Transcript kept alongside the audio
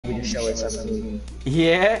you show it something.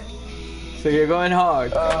 Yeah. So you're going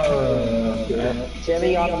hard. Yeah.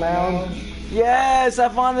 Jimmy on the mound. Yes, I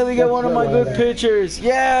finally get one of my good pitchers.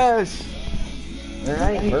 Yes.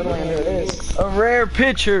 Alright, Verlander it is. A rare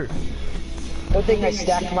pitcher. Good thing I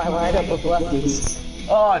stacked my lineup with lefties.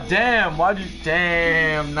 Oh, damn. Why'd you...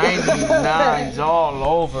 Damn. 99's all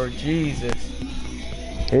over. Jesus.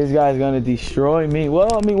 This guy's gonna destroy me.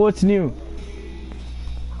 Well, I mean, what's new?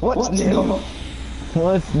 What's new?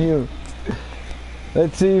 What's new?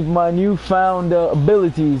 Let's see if my newfound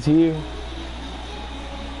abilities here.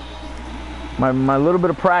 My little bit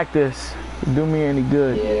of practice will do me any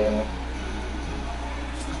good. Yeah.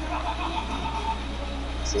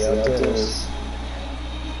 See how it goes.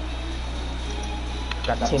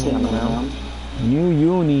 Got Timmy on the mound. New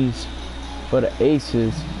unis for the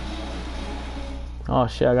aces. Oh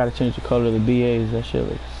shit, I gotta change the color of the BAs. That shit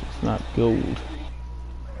looks, it's not gold.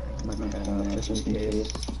 Just in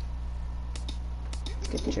case.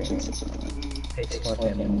 Get the chance.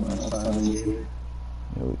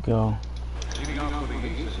 There we go. Leading off with the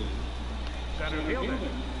aces, center fielder,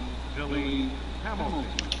 Billy Hamilton.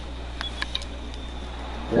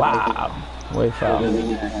 Wow. Way foul.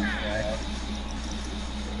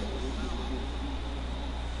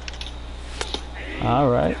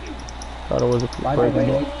 Alright. Thought it was a By the way,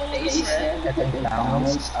 they said that the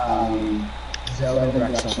balance, Zella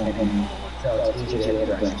directional picking. So it's easier to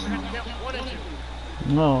directional.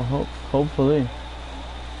 No, hopefully.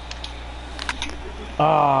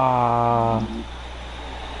 Ah.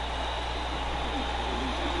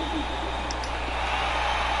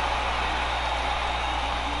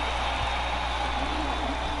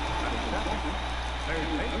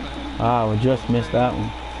 Ah, we just missed that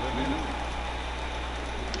one.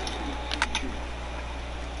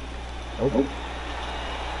 Oh.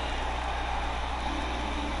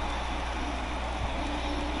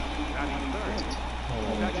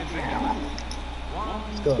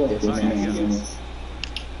 Let's go with this, man.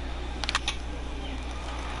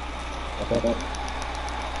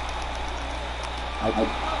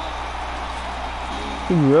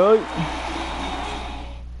 Right.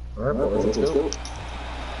 Alright, boys, let's go.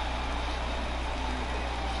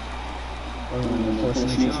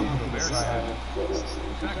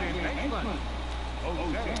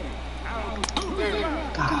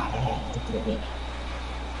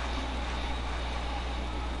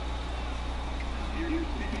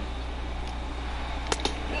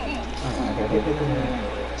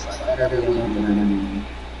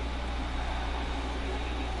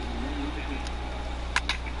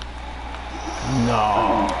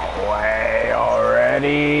 No way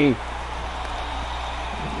already.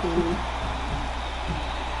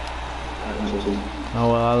 Oh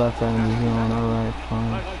well, I left that in the zone. Alright,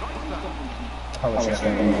 fine.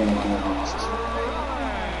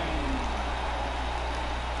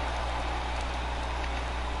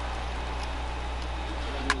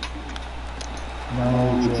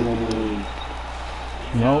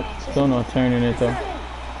 Nope, still no turning it though. I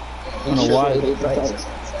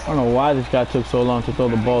don't know why this guy took so long to throw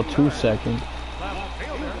the ball 2 seconds.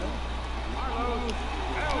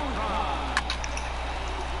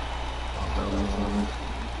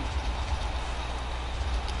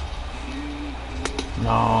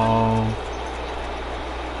 No.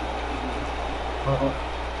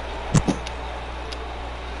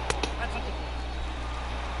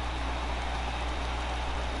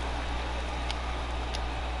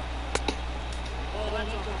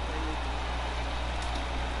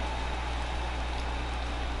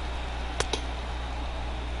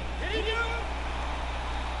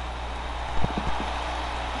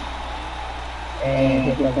 And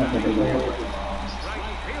hit that back to the ground.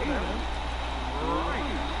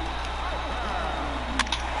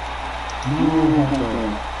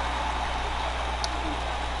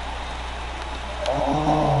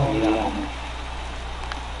 Oh, yeah.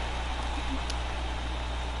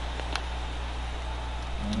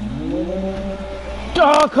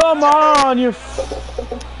 Oh, come on! You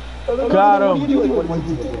got him.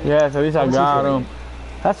 Yes, at least I got him.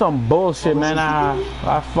 That's some bullshit, man.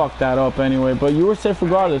 I fucked that up anyway. But you were safe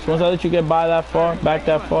regardless. Once I let you get by that far, back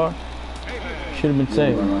that far, should have been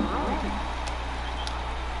safe.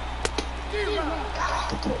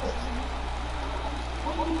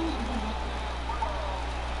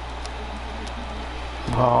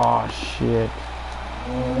 Oh, shit.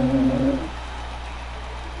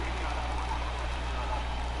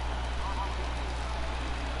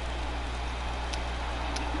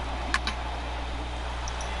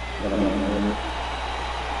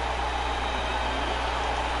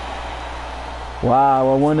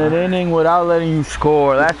 Wow, I won an inning without letting you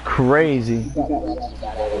score. That's crazy.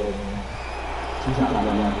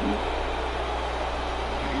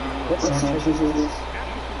 What Sanchez is this?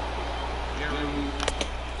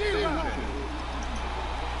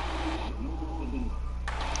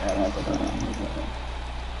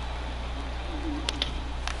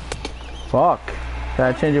 Fuck.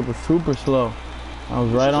 That changeup was super slow. I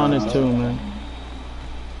was right on it too, man.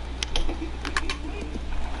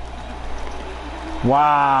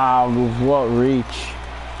 Wow, what reach.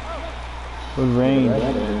 Good range.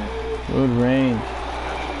 Good range.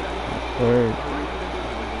 Third.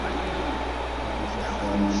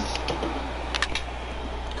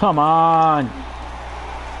 Come on.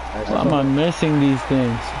 Why am I missing these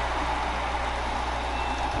things?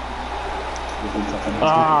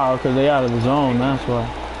 Ah, because they out of the zone, that's why.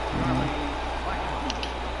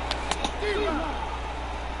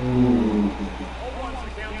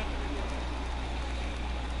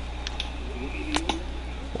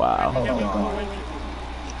 Wow.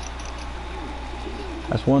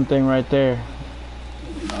 That's one thing right there.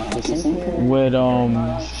 With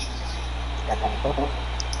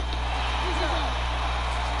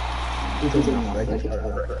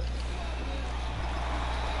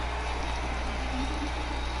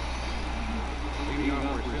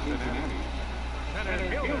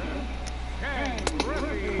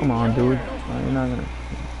come on, dude. You're not gonna.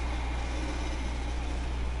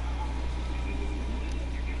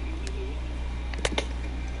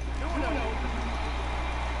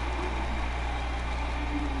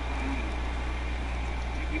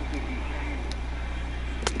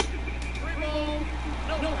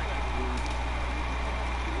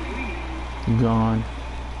 Gone.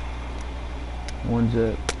 One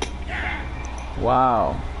zip.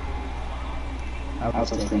 Wow. I was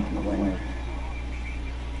thinking of winning.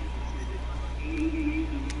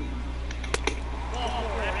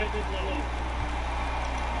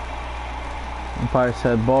 Umpire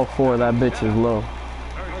said ball 4, that bitch is low.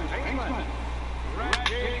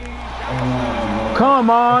 Come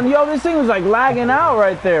on, yo, this thing was like lagging out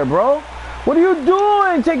right there, bro. What are you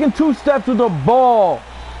doing? Taking 2 steps with the ball.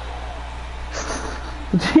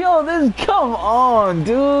 Yo, this, come on,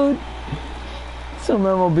 dude. Some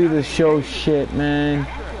MLB The Show shit, man.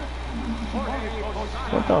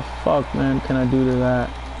 What the fuck, man, can I do to that?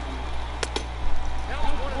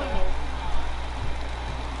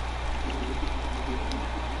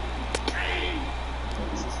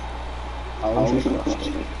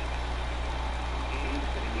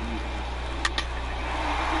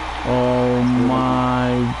 Oh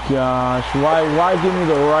my gosh. Why give me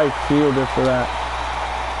the right fielder for that?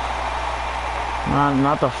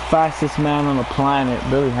 Not the fastest man on the planet,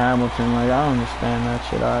 Billy Hamilton. Like, I don't understand that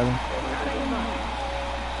shit either.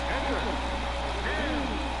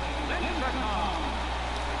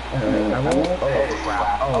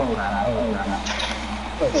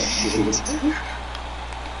 Oh shit.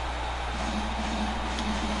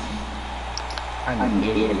 I'm an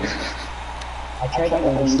idiot. I tried to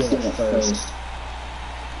understand it first.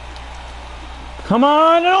 Come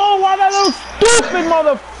on! Oh, why that little stupid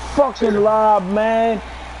motherfucking lob, man?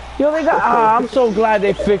 Yo, they got. I'm so glad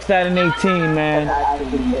they fixed that in 18, man.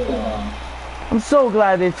 I'm so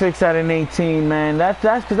glad they fixed that in 18, man. That's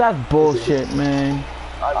because that's bullshit, man.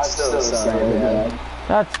 I'm so sorry, man.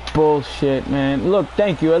 That's bullshit, man. Look,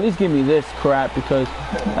 thank you. At least give me this crap because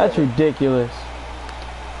that's ridiculous.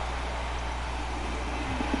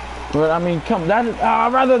 But I mean, come, that is,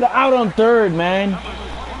 I'd rather the out on third, man.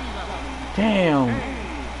 Damn.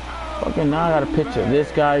 Fucking now I got a picture of this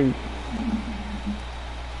guy.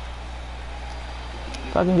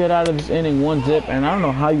 If I can get out of this inning 1 zip, and I don't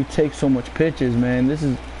know how you take so much pitches, man. This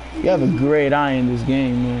is, you have a great eye in this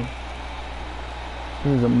game, man.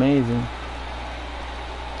 This is amazing.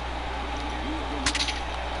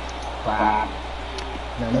 Wow.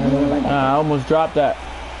 I almost dropped that.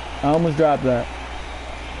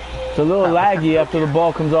 It's a little laggy after the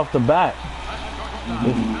ball comes off the bat.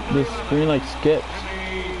 This screen like skips.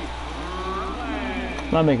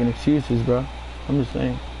 I'm not making excuses, bro. I'm just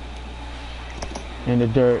saying. In the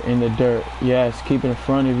dirt. Yes, keep it in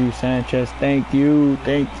front of you, Sanchez. Thank you,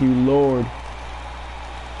 Lord.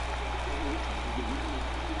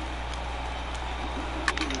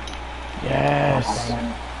 Yes.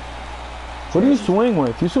 What do you swing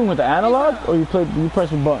with? You swing with the analog, or you press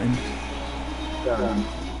the buttons?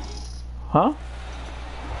 Huh?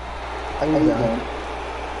 I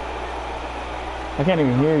can't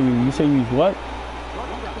even hear you. You say you use what?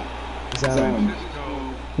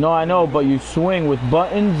 No, I know, but you swing with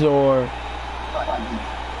buttons or?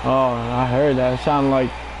 Oh, I heard that. It sound like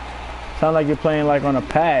you're playing like on a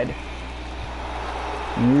pad.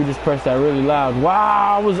 And you just pressed that really loud.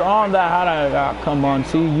 Wow, I was on that. How'd I? Come on,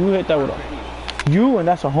 see, you hit that with and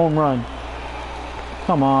that's a home run.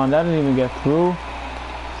 Come on, that didn't even get through.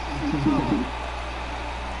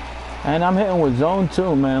 And I'm hitting with zone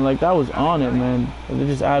too, man. Like that was on it, man. They're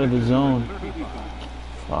just out of the zone.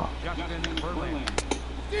 Fuck.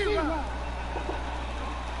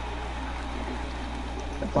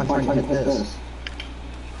 I'm trying to hit this.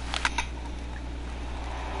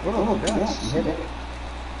 Oh, yes, hit it.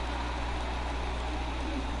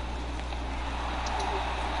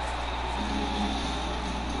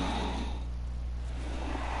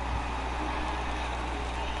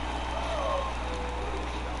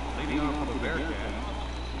 Leading off for the Bearcats,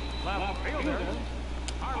 left fielder,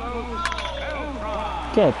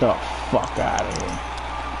 Get the fuck out of here.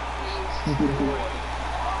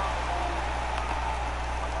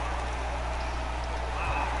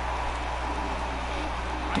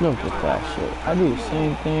 Look at that shit. I do the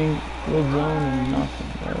same thing with zone and nothing,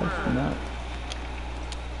 bro. It's nuts.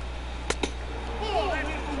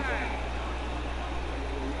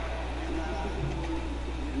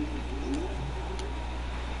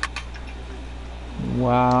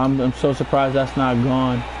 Wow, I'm so surprised that's not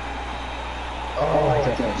gone. Oh, I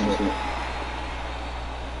definitely see it.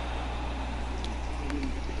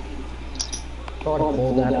 Thought I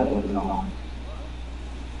pulled that out of the gone.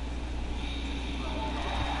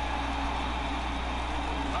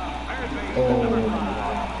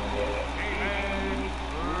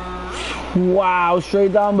 Wow,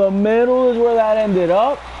 straight down the middle is where that ended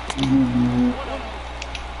up.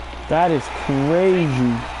 That is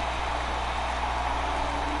crazy.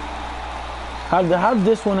 How'd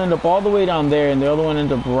this one end up all the way down there and the other one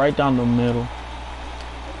end up right down the middle?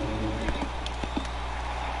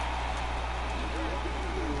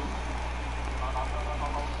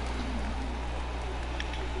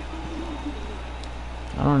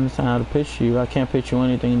 I don't understand how to pitch you. I can't pitch you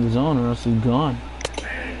anything in the zone or else it's gone.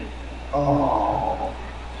 Oh.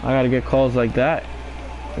 I gotta get calls like that.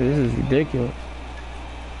 This is ridiculous.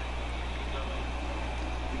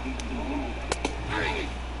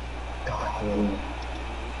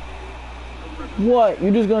 What?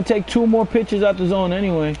 You're just gonna take 2 more pitches out the zone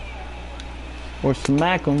anyway. Or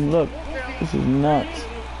smack them. Look, this is nuts.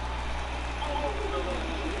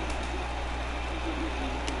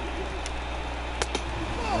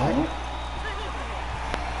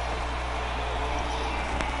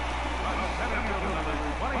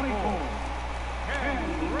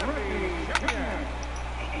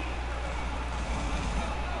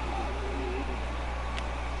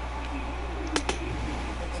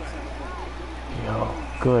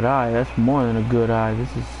 Good eye. That's more than a good eye.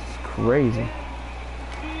 This is crazy.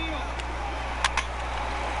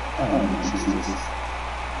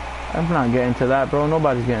 I'm not getting to that, bro.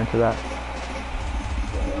 Nobody's getting to that.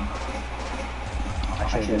 I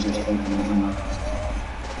should just open it.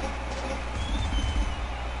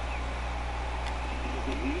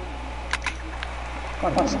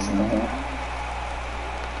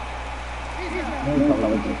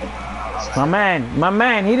 My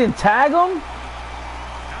man, he didn't tag him?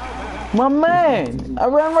 My man, I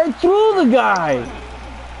ran right through the guy.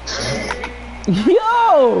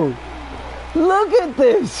 Yo, look at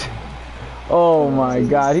this. Oh my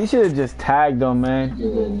God, he should have just tagged him,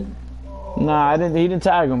 man. Nah, he didn't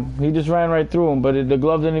tag him. He just ran right through him, but the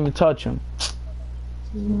glove didn't even touch him.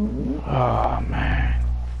 Oh man.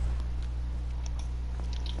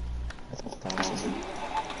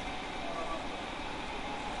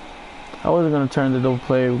 I wasn't gonna turn the double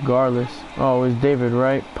play regardless. Oh, it's David,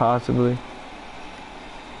 right? Possibly.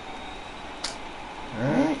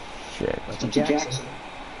 Alright. Shit. Jackson.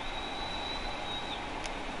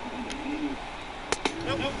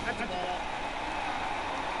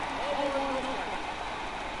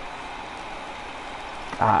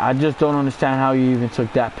 I just don't understand how you even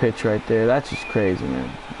took that pitch right there. That's just crazy, man.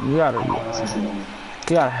 You got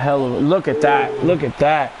a hell of a look at that. Look at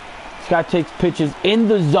that. This guy takes pitches in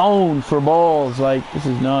the zone for balls. Like, this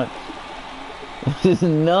is nuts. This is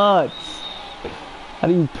nuts. How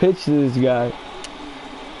do you pitch to this guy?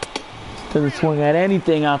 Doesn't swing at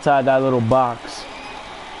anything outside that little box.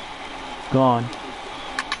 Gone.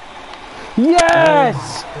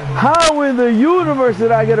 Yes! How in the universe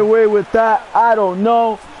did I get away with that? I don't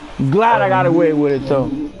know. Glad I got away with it, though.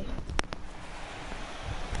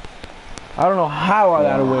 I don't know how I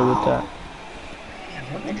got away with that.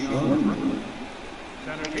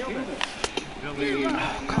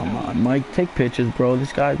 Oh, come on, Mike. Take pitches, bro.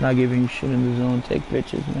 This guy's not giving you shit in the zone. Take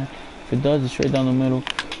pitches, man. If it does, it's straight down the middle.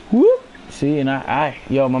 Whoop! See, and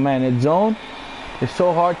yo, my man, that zone, it's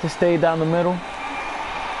so hard to stay down the middle.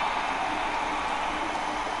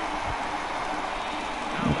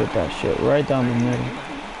 at that shit. Right down the middle.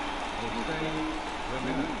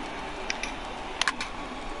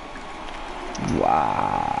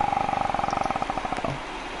 Wow.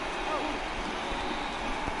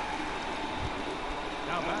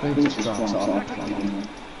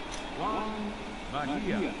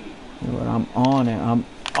 But I'm on it. I'm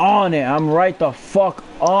on it. I'm right the fuck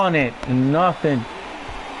on it. And nothing.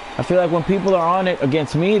 I feel like when people are on it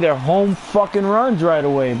against me, they're home fucking runs right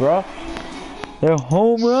away, bro. They're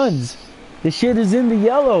home runs. This shit is in the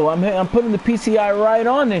yellow. I'm putting the PCI right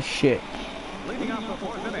on this shit.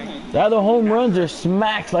 The other home runs are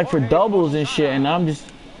smacks like for doubles and shit, and I'm just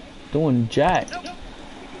doing jack.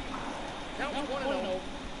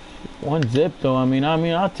 1-0 though. I mean,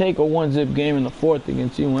 I'll take a 1-0 game in the fourth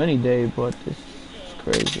against you any day, but this is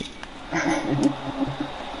crazy.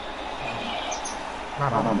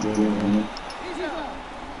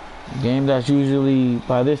 Game that's usually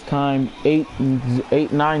by this time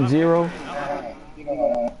 8-9-0.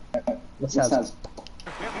 Let's have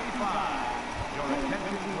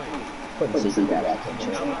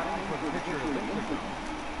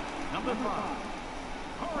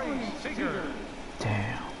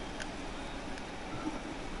Damn.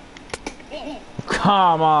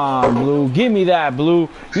 Come on, Blue. Give me that, Blue.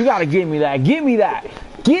 You gotta give me that. Give me that.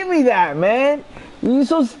 Give me that, man. You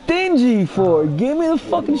so stingy for it. Give me the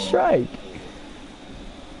fucking strike.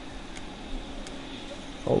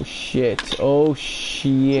 Oh shit. Oh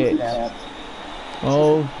shit.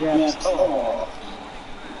 Oh.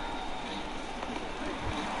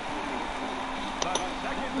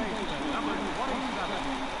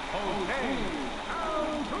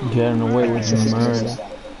 Getting away with the murder.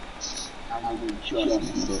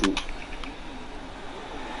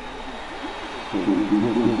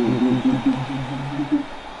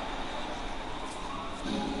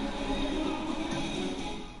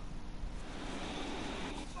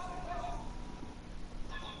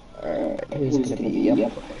 Who's gonna be up?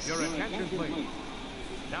 Your attention, please.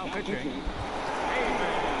 Now pitching.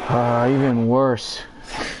 Even worse.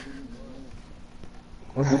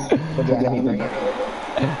 I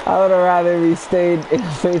would have rather be stayed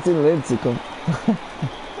facing Lincecum.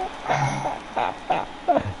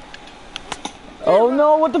 Oh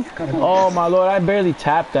no, what the f— oh my lord, I barely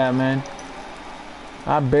tapped that, man.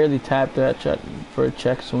 I barely tapped that for a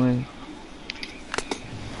check swing.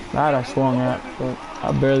 That I swung at, but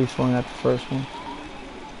I barely swung at the first one.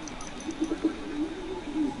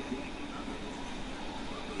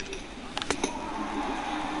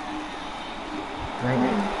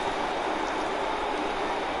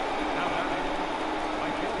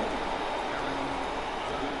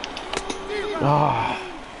 Ah.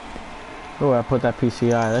 Oh, I put that PCI.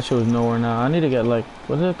 That shit was nowhere now. I need to get like,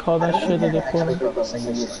 what is it called, that shit that they put?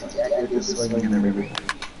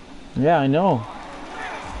 Yeah, I know.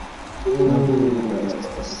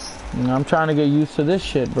 I'm trying to get used to this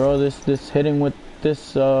shit, bro. This hitting with this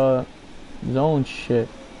zone shit.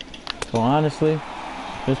 So honestly,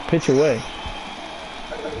 just pitch away.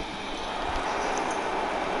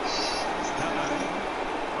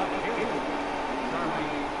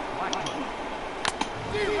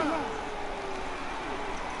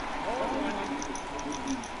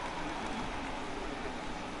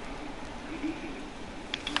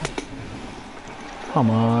 Come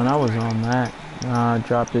on, I was on that. Nah, I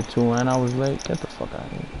dropped it too and I was late. Get the fuck out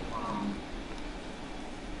of here.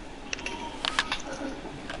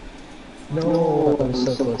 No, I was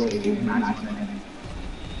so close. You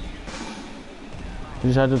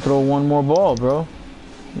just had to throw one more ball, bro.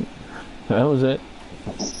 That was it.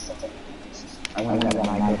 I went at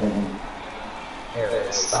my building. There it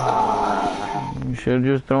is. You should have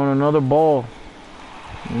just thrown another ball.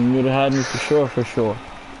 You would have had me for sure, for sure.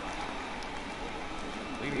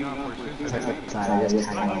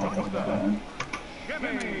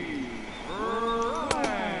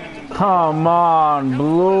 Come on,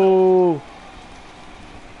 Blue.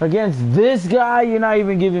 Against this guy, you're not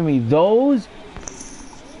even giving me those?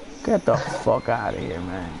 Get the fuck out of here,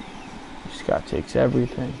 man. This guy takes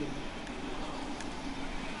everything.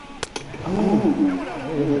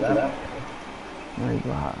 My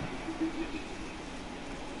God.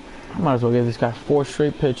 I might as well give this guy 4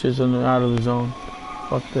 straight pitches and out of the zone.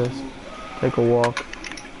 Fuck this. Take a walk.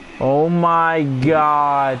 Oh my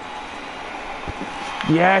God.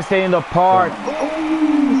 Yeah, stay in the park.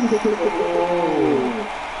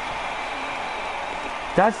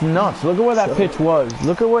 That's nuts. Look at where that pitch was.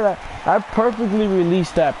 Look at where that... I perfectly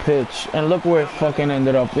released that pitch. And look where it fucking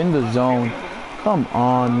ended up. In the zone. Come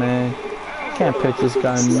on, man. Can't pitch this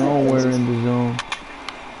guy nowhere in the zone.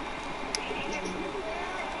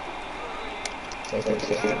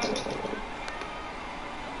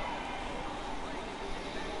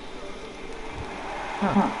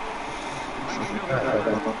 Oh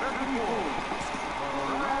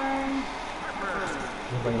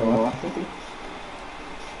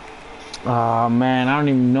man, I don't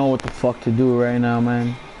even know what the fuck to do right now,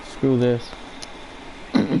 man. Screw this.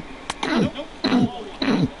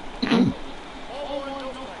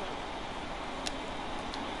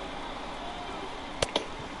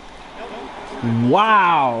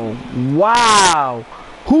 Wow. Wow.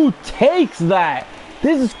 Who takes that?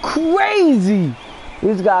 This is crazy.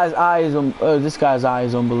 This guy's eye is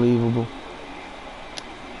unbelievable.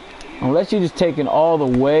 Unless you're just taking all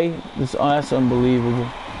the way, that's unbelievable.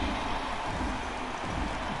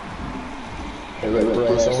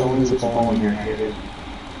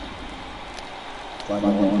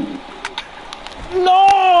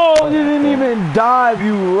 No! You didn't even dive,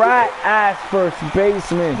 you rat ass first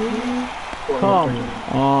baseman. Come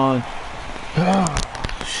on.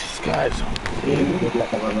 This guy's unbelievable.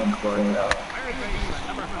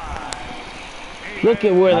 Look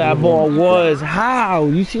at where that ball was. How?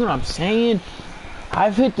 You see what I'm saying?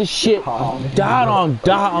 I've hit the shit dot on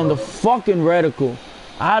the fucking reticle.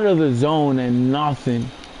 Out of the zone and nothing.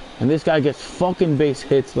 And this guy gets fucking base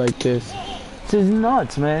hits like this. This is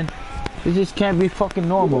nuts, man. This just can't be fucking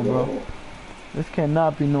normal, bro. This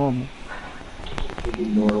cannot be normal.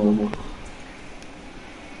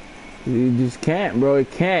 You just can't, bro.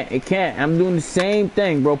 It can't. It can't. I'm doing the same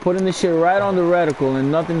thing, bro. Putting this shit right on the reticle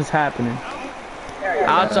and nothing's happening.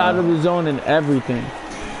 Outside of the zone and everything.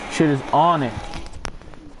 Shit is on it.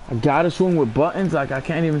 I gotta swing with buttons. Like, I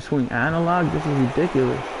can't even swing analog. This is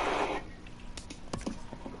ridiculous.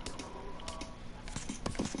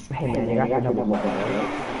 I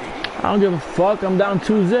don't give a fuck. I'm down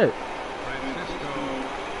 2-0.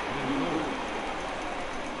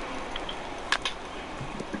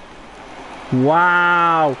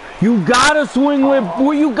 Wow. You gotta swing with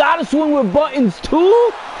buttons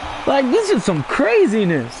too? Like, this is some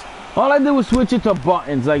craziness. All I did was switch it to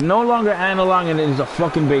buttons, like no longer analog, and it's a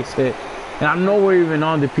fucking base hit. And I'm nowhere even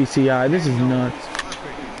on the PCI. This is nuts.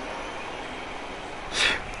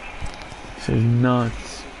 This is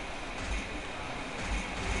nuts.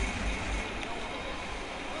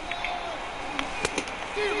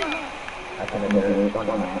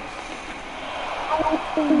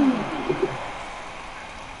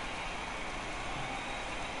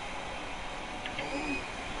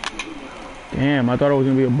 Damn, I thought it was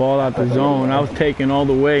gonna be a ball out the zone. I was taking all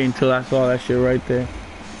the way until I saw that shit right there.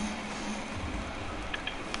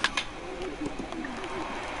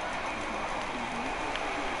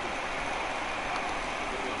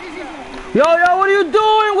 Yo, what are you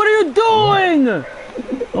doing? What are you doing?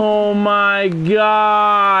 Oh my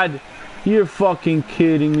God. You're fucking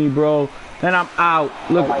kidding me, bro. And I'm out.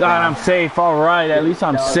 Look, God, I'm safe. All right, at least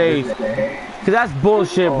I'm safe. Cause that's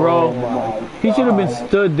bullshit, bro. He should have been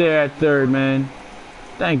stood there at third, man.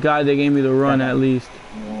 Thank God they gave me the run at least.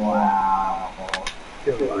 Wow.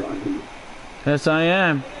 Yes, I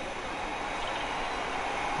am.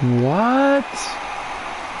 What?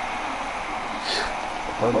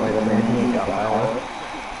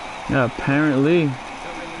 Yeah, apparently.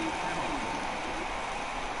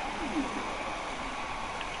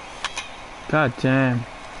 God damn.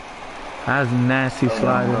 That was a nasty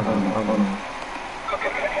slider.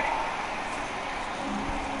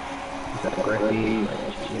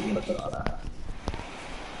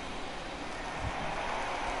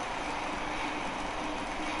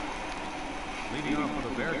 Leading off for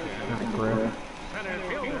the Bearcats. Center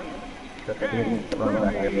fielder.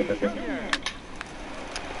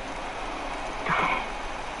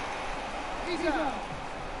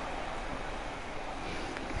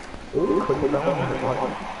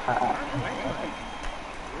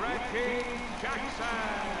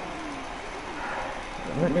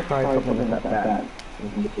 Let me try something like that.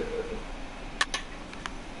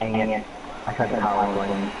 Dang it. I tried the power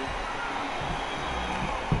one.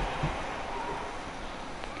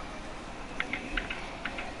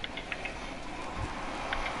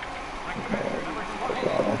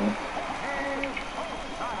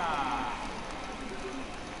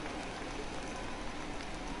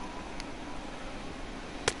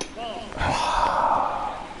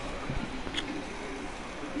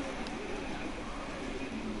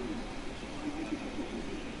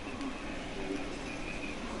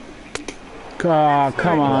 God,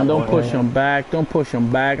 come on, don't push him back. Don't push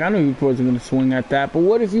him back. I knew you wasn't gonna swing at that, but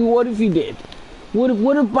what if he did? What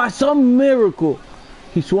if by some miracle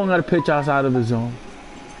he swung at a pitch outside of the zone?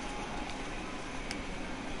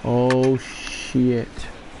 Oh shit.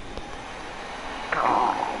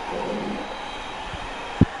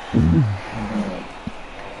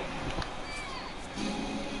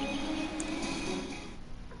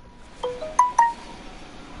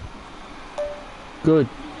 Good.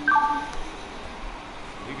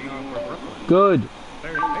 Leading off for Brooklyn. Good.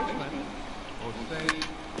 Third baseman, Jose.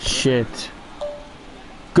 Shit.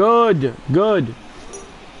 Good. Good.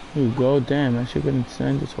 Here you go. Damn, that shit couldn't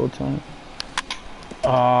send this whole time.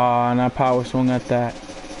 Ah, and I power swung at that.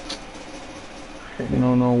 I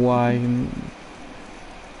don't know why.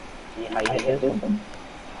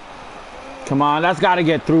 Come on, that's gotta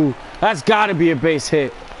get through. That's gotta be a base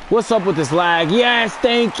hit. What's up with this lag? Yes,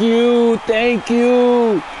 thank you. Thank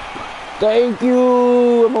you. Thank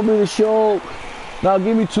you. I'm gonna be the show. Now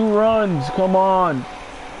give me 2 runs. Come on.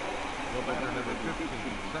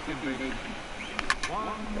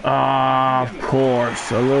 Ah, of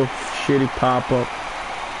course. A little shitty pop-up.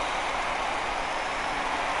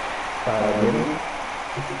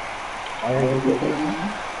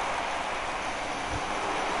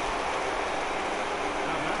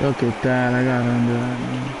 Look at that. I got under that.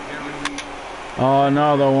 Oh,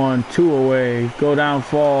 another one. 2 away. Go down,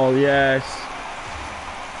 fall. Yes.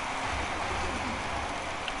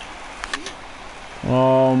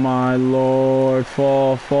 Oh, my Lord.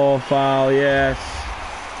 Fall, foul. Yes.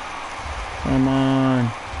 Come on.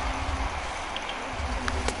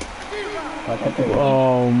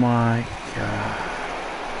 Oh, my God.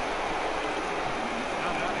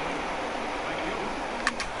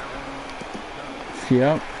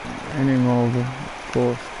 Yep. Inning over. Of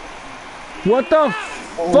course. What the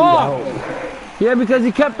fuck? Yeah, because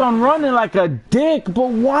he kept on running like a dick, but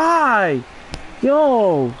why?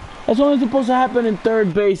 Yo, that's only supposed to happen in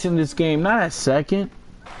third base in this game, not at second.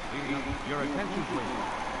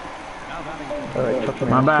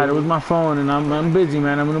 My bad, it was my phone and I'm busy,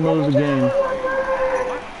 man. I'm in the middle of the game.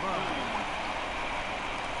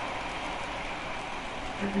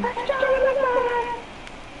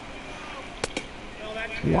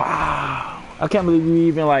 Wow. I can't believe we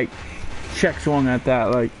even like check swung at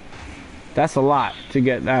that. Like, that's a lot to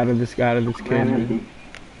get out of this kid.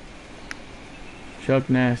 Chuck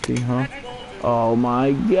Nasty, huh? Oh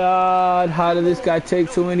my God. How did this guy take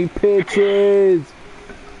so many pitches?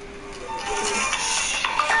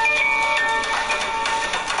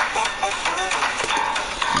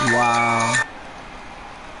 Wow.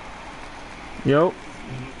 Yo,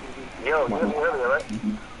 you heard me, right?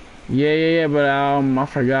 Yeah, but I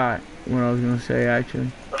forgot what I was gonna say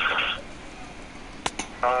actually.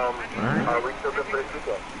 Are we still good for this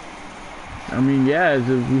weekend? I mean, yeah, as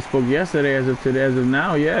if we spoke yesterday, as of today, as of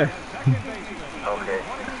now, yeah. Okay.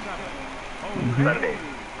 Sunday.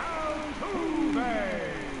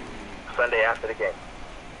 Sunday after the game.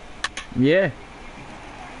 Yeah.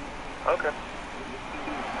 Okay.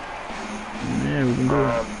 Yeah, we can do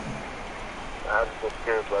it. I was just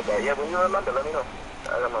curious about that. Yeah, when you remember, let me know.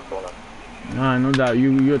 I got my phone on. Alright, no doubt.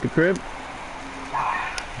 You at the crib?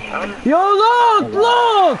 Yo,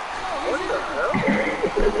 look!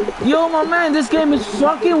 Yo, my man, this game is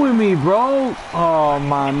fucking with me, bro. Oh,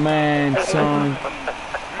 my man, son.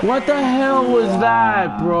 What the hell was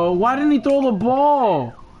that, bro? Why didn't he throw the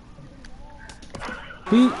ball?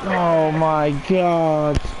 Oh, my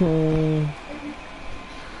God, son.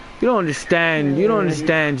 You don't understand. You don't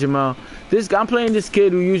understand, Jamal. I'm playing this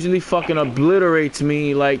kid who usually fucking obliterates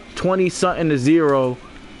me like 20-something to 0.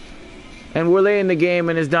 And we're late in the game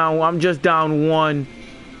and it's down. I'm just down 1.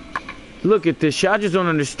 Look at this shit. I just don't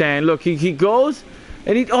understand. Look, he goes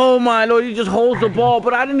and oh my Lord, he just holds the ball,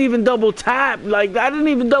 but I didn't even double tap. Like, I didn't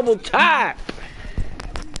even double tap.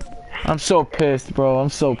 I'm so pissed, bro. I'm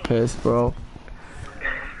so pissed, bro.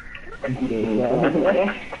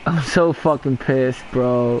 I'm so fucking pissed,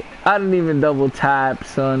 bro. I didn't even double tap,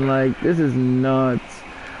 son. Like, this is nuts.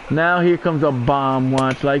 Now here comes a bomb.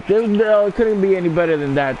 Watch. Like, it couldn't be any better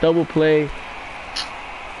than that. Double play.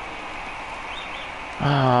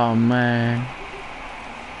 Oh, man.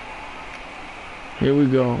 Here we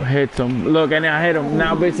go. Hits him. Look, and I hit him.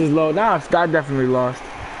 Now base is low. Now I definitely lost.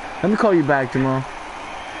 Let me call you back, Jamal.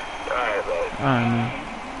 Alright, man.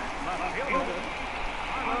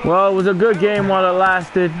 Well, it was a good game while it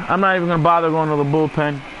lasted. I'm not even gonna bother going to the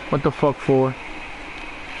bullpen. What the fuck for?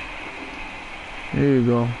 There you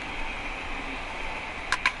go.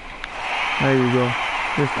 There you go.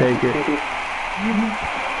 Just take it.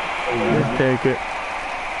 Just take it.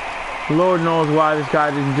 Lord knows why this guy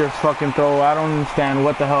didn't just fucking throw. I don't understand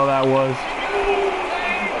what the hell that was.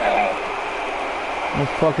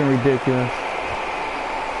 That's fucking ridiculous.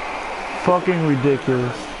 Fucking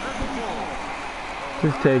ridiculous.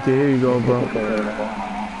 Just take it. Here you go, bro.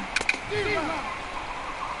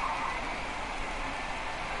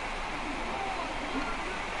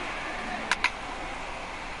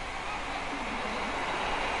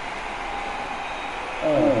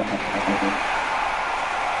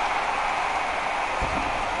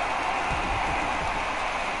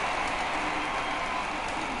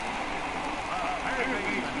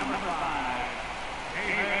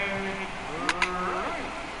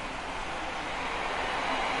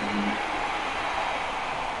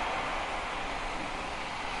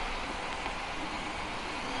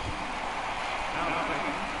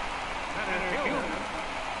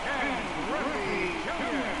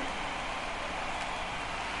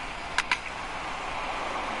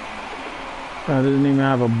 I didn't even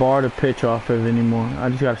have a bar to pitch off of anymore. I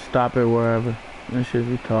just gotta stop it wherever. That shit's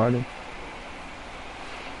retarded.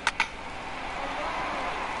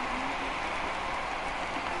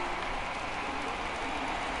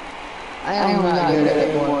 I am not good at it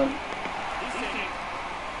anymore.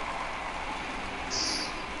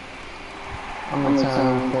 I'm gonna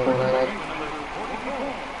tell for like.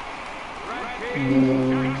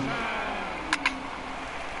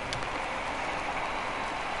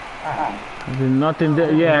 There's nothing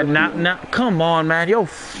there. Yeah, now, come on, man. Yo,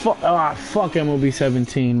 fuck MLB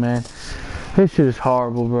 17, man. This shit is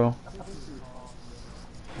horrible, bro.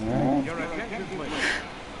 Your attention, please.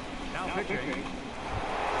 Now pitching.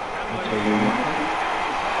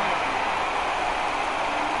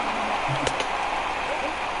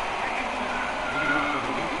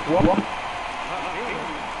 What?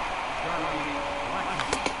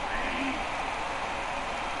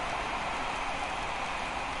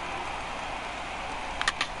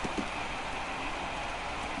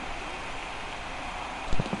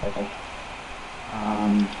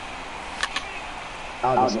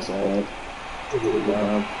 I'll just say it.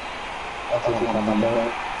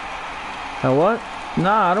 Now what?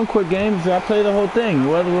 Nah, I don't quit games. I play the whole thing.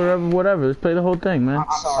 Whatever. Let's play the whole thing, man.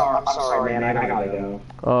 I'm sorry, man. I gotta go.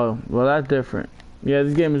 Oh, well, that's different. Yeah,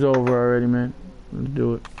 this game is over already, man. Let's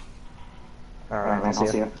do it. Alright, I'll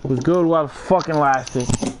see you. It was good while it fucking lasted.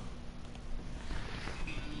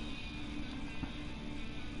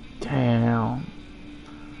 Damn.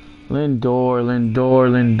 Lindor.